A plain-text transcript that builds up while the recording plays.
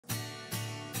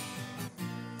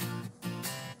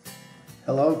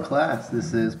Hello class,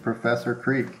 this is Professor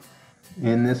Creek.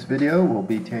 In this video we'll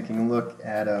be taking a look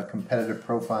at a competitive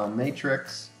profile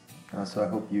matrix. So I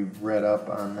hope you've read up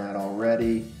on that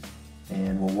already,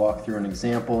 and we'll walk through an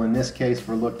example. In this case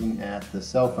we're looking at the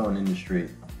cell phone industry.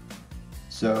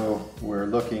 So we're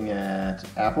looking at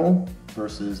Apple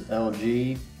versus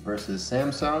LG versus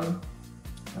Samsung.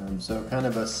 So kind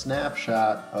of a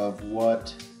snapshot of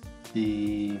what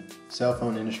the cell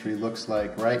phone industry looks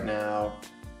like right now.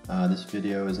 This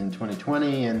video is in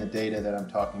 2020, and the data that I'm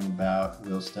talking about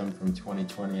will stem from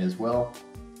 2020 as well.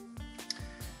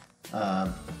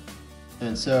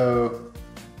 And so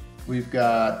we've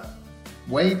got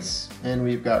weights and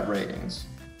we've got ratings.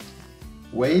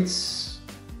 Weights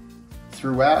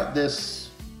throughout this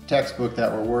textbook that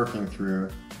we're working through,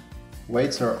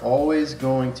 weights are always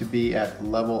going to be at the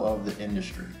level of the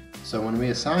industry. So when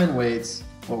we assign weights,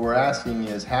 what we're asking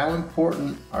is how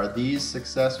important are these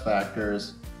success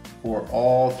factors for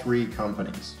all three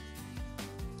companies?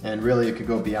 And really it could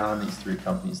go beyond these three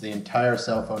companies, the entire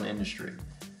cell phone industry.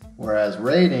 Whereas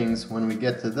ratings, when we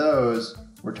get to those,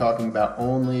 we're talking about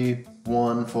only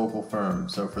one focal firm.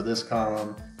 So for this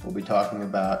column, we'll be talking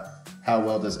about how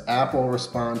well does Apple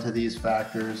respond to these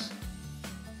factors.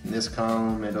 In this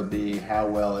column, it'll be how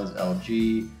well is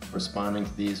LG responding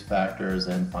to these factors,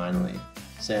 and finally,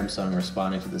 Samsung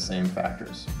responding to the same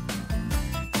factors.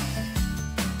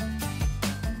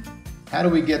 How do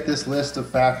we get this list of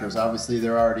factors? Obviously,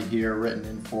 they're already here written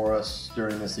in for us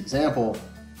during this example,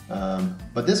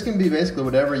 but this can be basically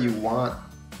whatever you want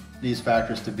these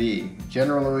factors to be.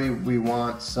 Generally, we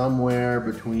want somewhere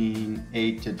between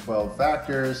 8 to 12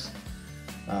 factors,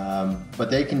 but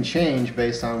they can change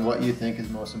based on what you think is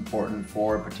most important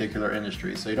for a particular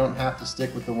industry. So you don't have to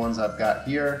stick with the ones I've got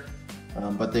here,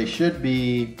 but they should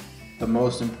be the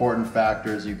most important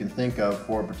factors you can think of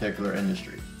for a particular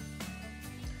industry.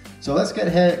 So let's go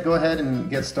ahead and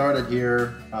get started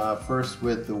here, first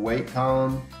with the weight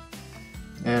column.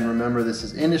 And remember, this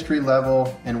is industry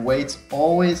level, and weights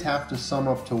always have to sum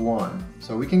up to 1.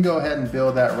 So we can go ahead and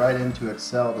build that right into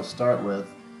Excel to start with.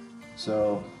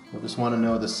 So we'll just want to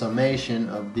know the summation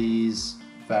of these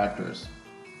factors.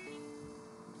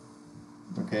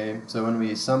 Okay, so when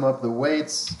we sum up the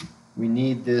weights, we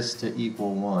need this to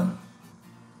equal 1.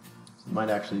 So it might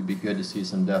actually be good to see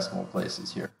some decimal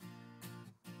places here.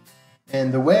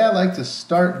 And the way I like to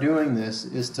start doing this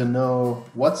is to know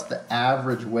what's the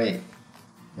average weight.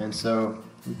 And so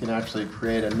we can actually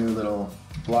create a new little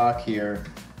block here.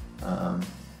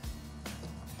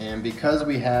 And because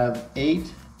we have 8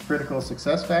 critical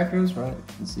success factors, right?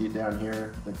 You can see down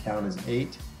here the count is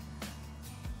 8.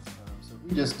 So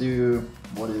we just do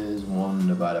what is 1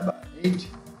 divided by 8,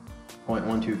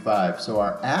 0.125. So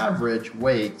our average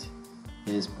weight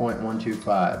is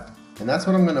 0.125. And that's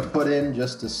what I'm going to put in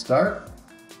just to start,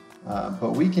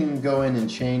 but we can go in and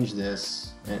change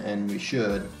this, and we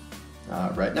should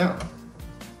right now.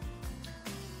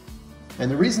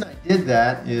 And the reason I did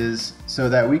that is so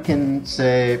that we can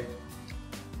say,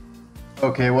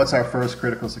 okay, what's our first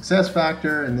critical success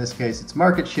factor? In this case, it's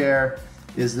market share.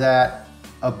 Is that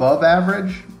above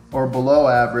average or below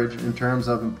average in terms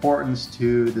of importance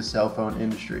to the cell phone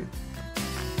industry?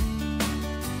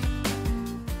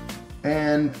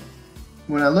 And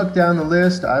when I look down the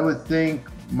list, I would think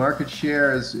market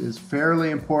share is fairly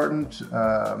important,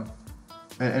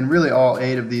 and really all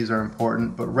 8 of these are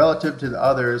important, but relative to the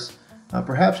others,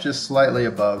 perhaps just slightly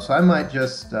above. So I might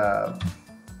just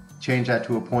change that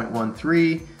to a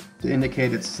 0.13 to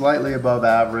indicate it's slightly above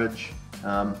average,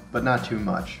 but not too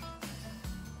much.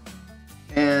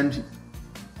 And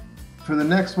for the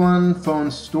next one,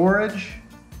 phone storage,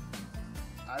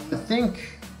 I would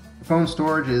think phone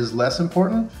storage is less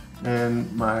important.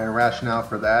 And my rationale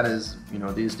for that is,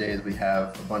 these days we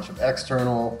have a bunch of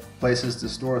external places to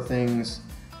store things,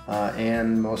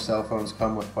 and most cell phones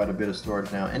come with quite a bit of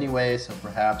storage now anyway, so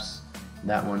perhaps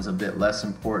that one's a bit less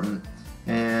important.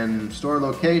 And store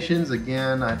locations,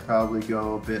 again, I'd probably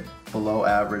go a bit below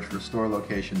average for store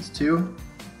locations too.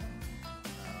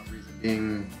 Reason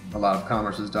being, a lot of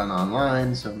commerce is done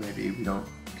online, so maybe we don't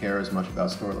care as much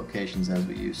about store locations as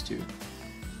we used to.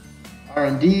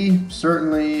 R&D,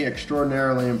 certainly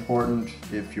extraordinarily important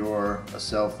if you're a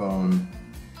cell phone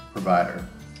provider.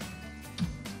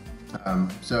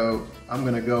 So I'm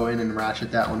going to go in and ratchet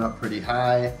that one up pretty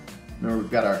high. Remember, we've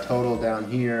got our total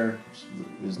down here,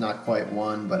 which is not quite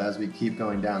 1, but as we keep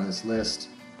going down this list,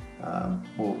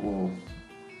 we'll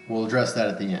address that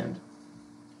at the end.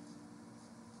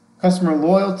 Customer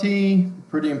loyalty,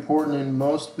 pretty important in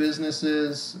most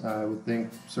businesses. I would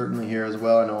think certainly here as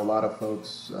well. I know a lot of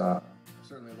folks are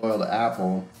certainly loyal to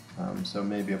Apple, so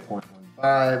maybe a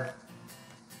 0.15.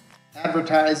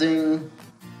 Advertising,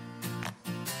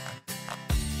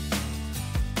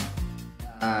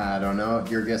 I don't know.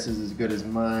 Your guess is as good as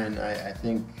mine. I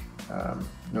think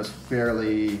it was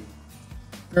fairly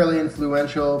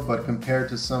influential, but compared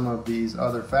to some of these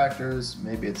other factors,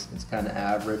 maybe it's kind of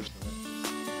average.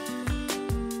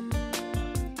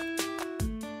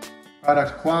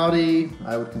 Product quality,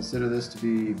 I would consider this to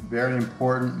be very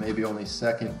important, maybe only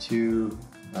second to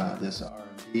this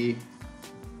R&D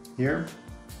here.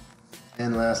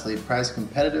 And lastly, price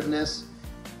competitiveness.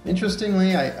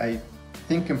 Interestingly, I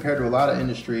think compared to a lot of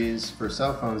industries, for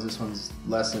cell phones, this one's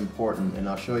less important, and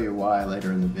I'll show you why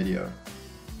later in the video.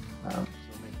 So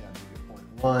we'll make that maybe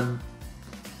point 1.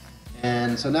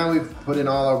 And so now we've put in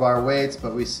all of our weights,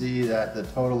 but we see that the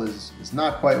total is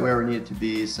not quite where we need it to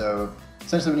be. So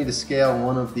essentially we need to scale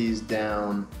one of these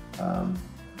down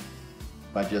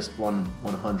by just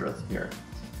 1/100th here.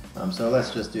 So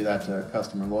let's just do that to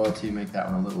customer loyalty, make that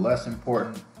one a little less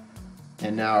important.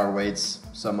 And now our weights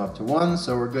sum up to 1,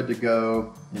 so we're good to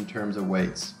go in terms of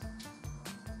weights.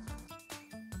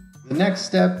 The next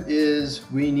step is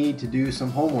we need to do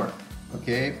some homework,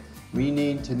 okay? We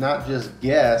need to not just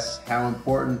guess how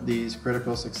important these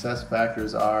critical success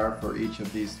factors are for each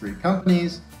of these 3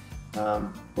 companies,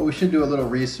 but we should do a little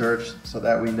research so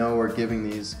that we know we're giving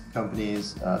these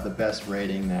companies the best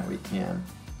rating that we can.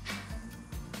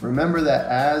 Remember that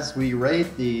as we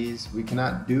rate these, we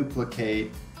cannot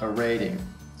duplicate a rating.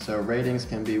 So ratings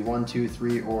can be 1, 2,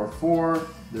 3, or 4.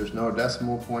 There's no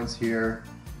decimal points here,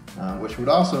 which would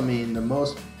also mean the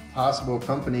most possible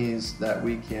companies that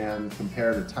we can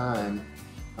compare to time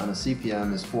on a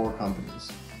CPM is 4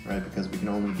 companies, right? Because we can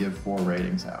only give 4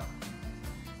 ratings out.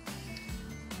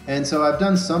 And so I've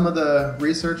done some of the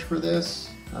research for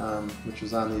this, which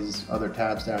is on these other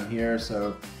tabs down here.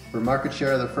 So for market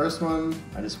share, the first one,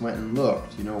 I just went and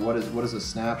looked, you know, what is a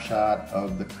snapshot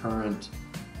of the current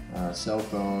cell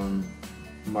phone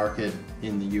market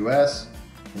in the US.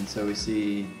 And so we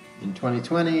see in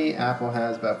 2020, Apple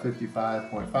has about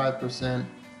 55.5%,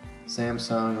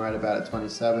 Samsung right about at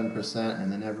 27%,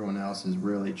 and then everyone else is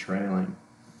really trailing.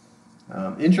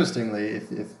 Interestingly, if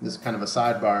this is kind of a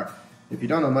sidebar, if you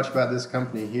don't know much about this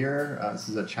company here, this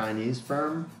is a Chinese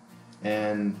firm,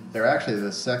 and they're actually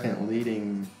the 2nd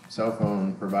leading cell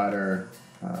phone provider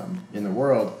in the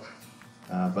world,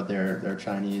 but they're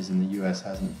Chinese, and the U.S.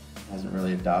 hasn't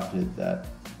really adopted that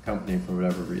company for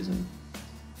whatever reason.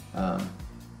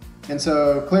 And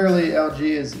so clearly LG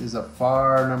is a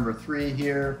far number 3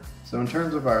 here. So in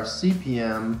terms of our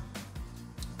CPM,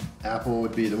 Apple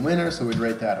would be the winner, so we'd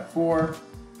rate that a 4.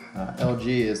 LG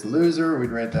is the loser,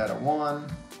 we'd rate that a 1.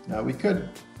 We could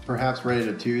perhaps rate it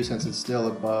a 2 since it's still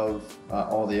above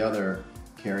all the other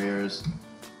carriers.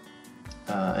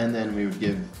 And then we would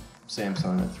give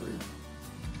Samsung a 3.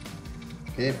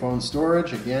 Okay, phone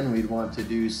storage, again, we'd want to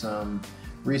do some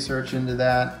research into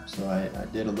that. So I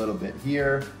did a little bit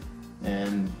here.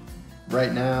 And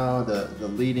right now, the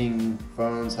leading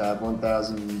phones have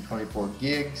 1,024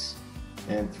 gigs,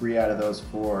 and 3 out of those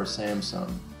 4 are Samsung.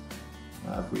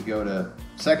 If we go to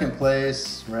second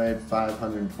place, right,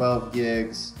 512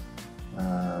 gigs.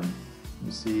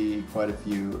 You see quite a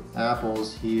few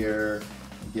Apples here.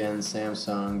 Again,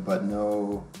 Samsung, but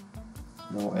no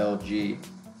LG.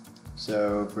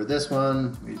 So for this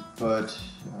one, we put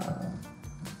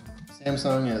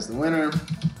Samsung as the winner.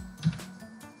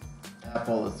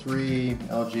 Apple a 3,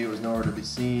 LG was nowhere to be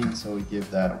seen, so we give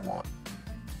that a 1.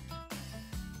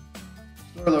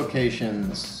 Store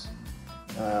locations.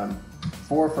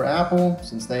 4 for Apple,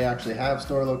 since they actually have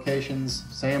store locations.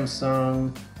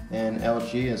 Samsung and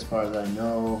LG, as far as I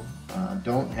know,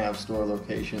 don't have store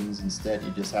locations. Instead,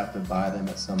 you just have to buy them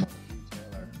at some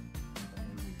retailer. So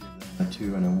maybe we give them a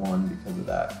 2 and a 1 because of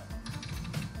that.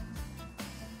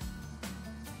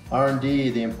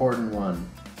 R&D, the important one.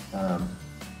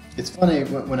 It's funny,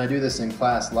 when I do this in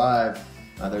class live,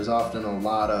 there's often a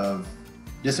lot of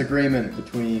disagreement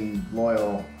between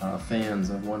loyal fans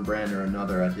of one brand or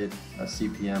another. I did a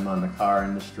CPM on the car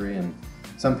industry, and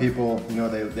some people, you know,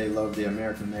 they love the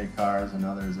American-made cars, and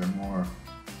others are more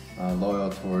loyal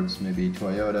towards maybe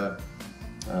Toyota.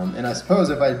 And I suppose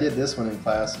if I did this one in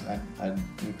class, I'd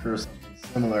incur something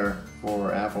similar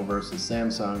for Apple versus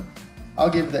Samsung. I'll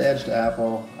give the edge to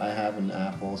Apple. I have an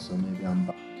Apple, so maybe I'm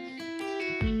biased.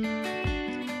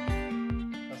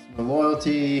 Customer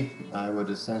loyalty, I would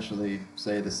essentially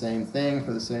say the same thing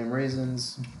for the same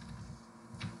reasons.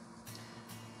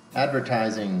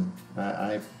 Advertising,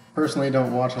 I personally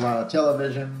don't watch a lot of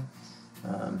television,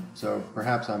 so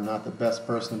perhaps I'm not the best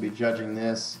person to be judging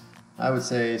this. I would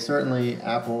say certainly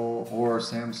Apple or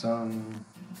Samsung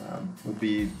would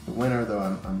be the winner, though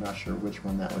I'm not sure which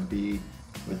one that would be,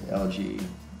 with LG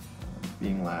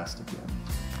being last again.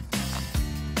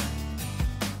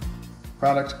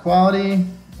 Product quality,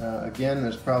 again,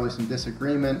 there's probably some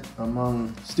disagreement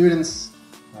among students.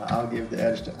 I'll give the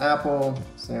edge to Apple,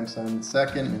 Samsung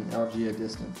second, and LG a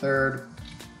distant third.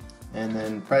 And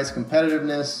then price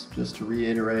competitiveness, just to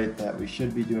reiterate that we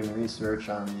should be doing research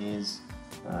on these.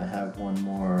 I have one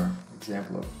more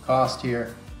example of cost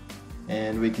here.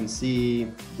 And we can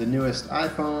see the newest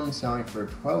iPhone selling for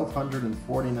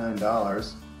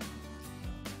 $1,249,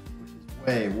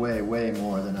 which is way, way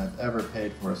more than I've ever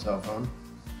paid for a cell phone.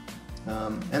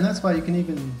 And that's why you can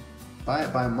even buy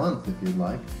it by month if you'd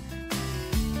like.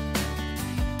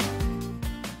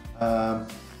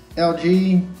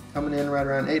 LG coming in right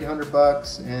around 800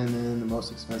 bucks, and then the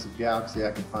most expensive Galaxy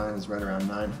I can find is right around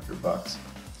 900 bucks.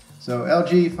 So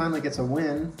LG finally gets a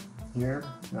win here.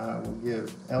 We'll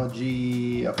give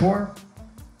LG a 4,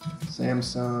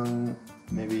 Samsung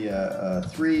maybe a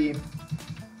 3, and then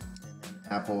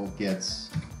Apple gets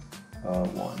a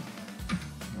 1.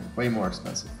 Way more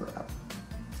expensive for Apple.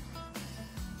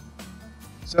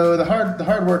 So the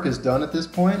hard work is done at this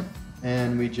point,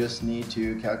 and we just need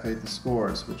to calculate the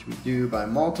scores, which we do by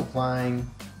multiplying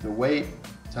the weight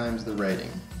times the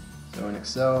rating. So in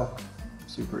Excel,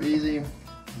 super easy. You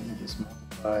just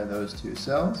multiply those two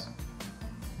cells,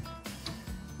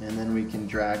 and then we can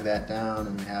drag that down,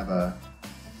 and we have a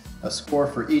score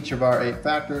for each of our 8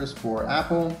 factors for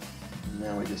Apple. And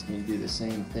now we just need to do the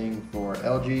same thing for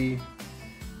LG.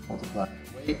 Multiply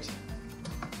the weight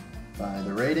by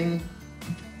the rating,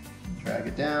 drag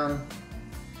it down.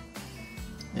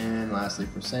 And lastly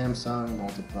for Samsung,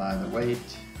 multiply the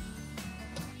weight,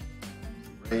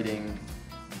 rating,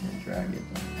 and drag it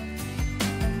down.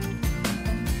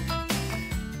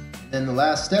 Then the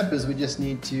last step is we just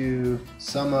need to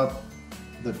sum up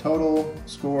the total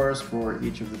scores for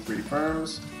each of the 3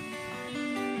 firms.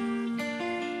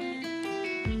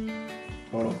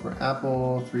 Total for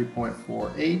Apple,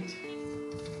 3.48.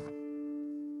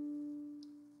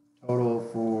 Total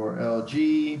for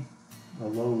LG, a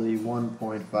lowly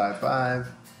 1.55.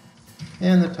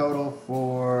 And the total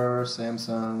for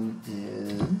Samsung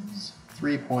is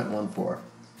 3.14.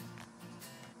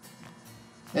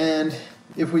 And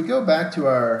if we go back to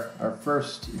our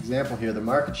first example here, the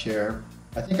market share,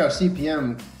 I think our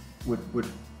CPM would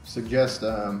suggest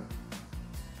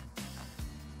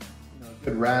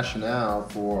good rationale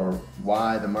for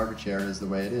why the market share is the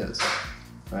way it is,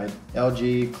 right?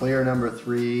 LG, clear number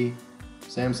 3,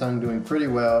 Samsung doing pretty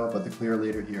well, but the clear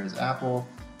leader here is Apple.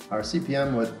 Our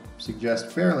CPM would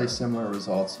suggest fairly similar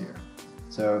results here.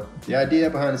 So the idea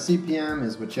behind the CPM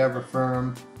is whichever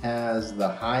firm has the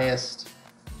highest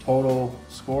total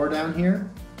score down here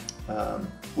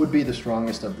would be the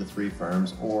strongest of the 3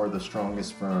 firms, or the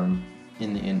strongest firm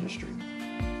in the industry.